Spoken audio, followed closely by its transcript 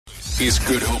is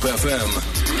Good Hope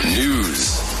FM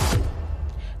News.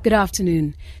 Good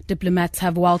afternoon. Diplomats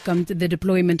have welcomed the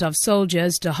deployment of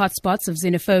soldiers to hotspots of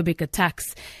xenophobic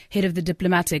attacks. Head of the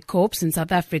diplomatic corps in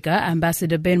South Africa,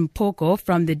 Ambassador Ben Mpoko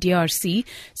from the DRC,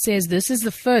 says this is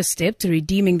the first step to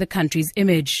redeeming the country's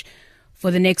image. For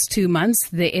the next 2 months,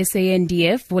 the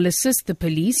SANDF will assist the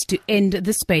police to end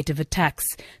the spate of attacks.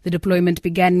 The deployment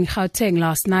began in Gauteng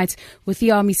last night, with the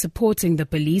army supporting the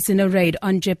police in a raid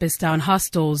on Jeppestown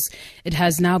hostels. It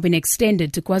has now been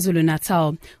extended to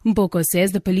KwaZulu-Natal. Mpoko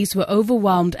says the police were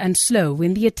overwhelmed and slow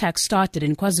when the attack started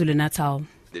in KwaZulu-Natal.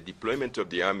 The deployment of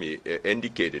the army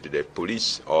indicated that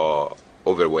police are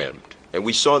overwhelmed. And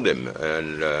we saw them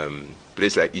in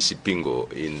places like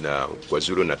Isipingo in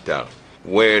KwaZulu-Natal,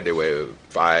 where there were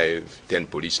 5-10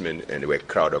 policemen and there were a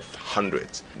crowd of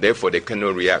hundreds. Therefore, they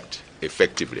cannot react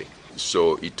effectively.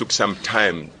 So it took some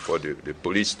time for the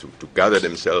police to gather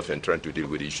themselves and try to deal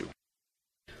with the issue.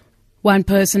 One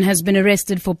person has been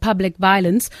arrested for public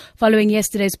violence following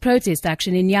yesterday's protest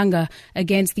action in Nyanga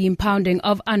against the impounding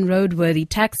of unroadworthy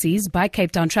taxis by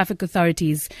Cape Town traffic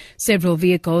authorities. Several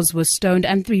vehicles were stoned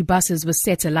and 3 buses were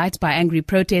set alight by angry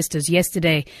protesters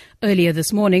yesterday. Earlier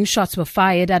this morning, shots were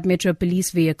fired at Metro Police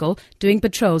vehicle doing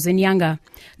patrols in Nyanga.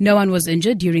 No one was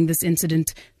injured during this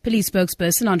incident. Police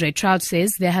spokesperson Andre Trout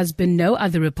says there has been no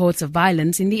other reports of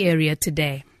violence in the area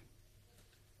today.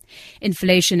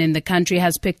 Inflation in the country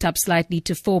has picked up slightly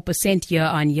to 4%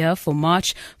 year-on-year for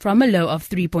March from a low of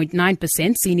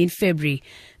 3.9% seen in February.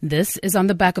 This is on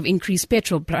the back of increased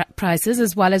petrol prices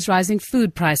as well as rising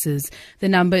food prices. The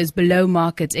number is below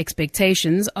market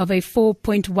expectations of a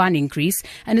 4.1 increase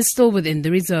and is still within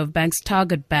the Reserve Bank's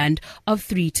target band of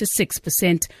 3 to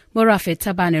 6%. Morafe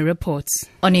Tabane reports.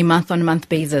 On a month-on-month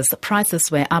basis,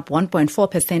 prices were up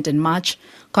 1.4% in March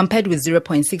compared with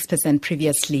 0.6%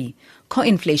 previously. Core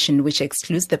inflation, which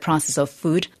excludes the prices of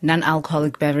food,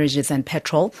 non-alcoholic beverages and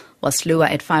petrol, was lower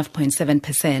at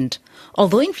 5.7%.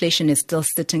 Although inflation is still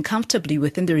sitting comfortably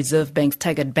within the Reserve Bank's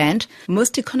target band,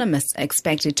 most economists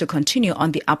expect it to continue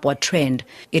on the upward trend.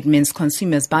 It means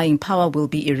consumers' buying power will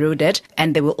be eroded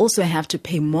and they will also have to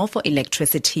pay more for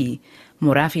electricity.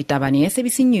 Morafi Tabani,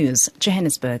 SABC News,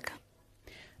 Johannesburg.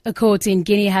 A court in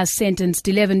Guinea has sentenced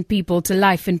 11 people to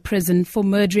life in prison for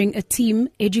murdering a team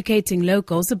educating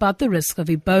locals about the risk of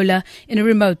Ebola in a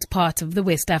remote part of the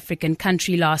West African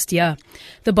country last year.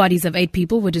 The bodies of 8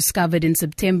 people were discovered in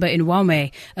September in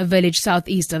Wame, a village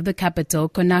southeast of the capital,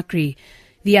 Conakry.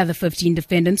 The other 15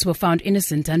 defendants were found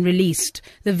innocent and released.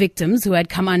 The victims, who had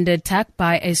come under attack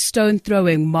by a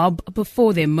stone-throwing mob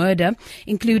before their murder,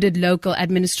 included local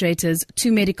administrators,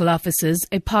 2 medical officers,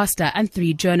 a pastor and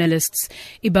 3 journalists.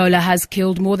 Ebola has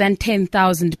killed more than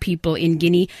 10,000 people in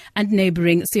Guinea and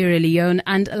neighboring Sierra Leone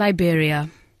and Liberia.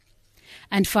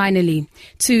 And finally,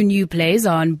 2 new plays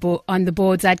are on the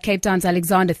boards at Cape Town's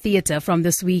Alexander Theatre from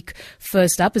this week.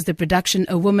 First up is the production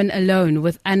A Woman Alone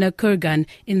with Anna Kurgan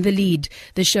in the lead.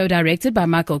 The show, directed by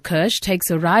Michael Kirsch,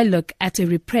 takes a wry look at a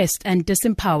repressed and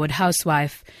disempowered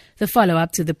housewife. The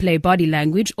follow-up to the play Body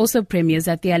Language also premieres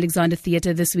at the Alexander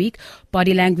Theatre this week.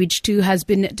 Body Language 2 has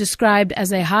been described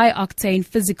as a high-octane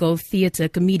physical theatre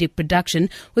comedic production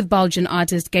with Belgian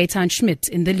artist Gaetan Schmidt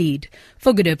in the lead.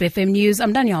 For Good Hope FM News,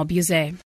 I'm Danielle Buzet.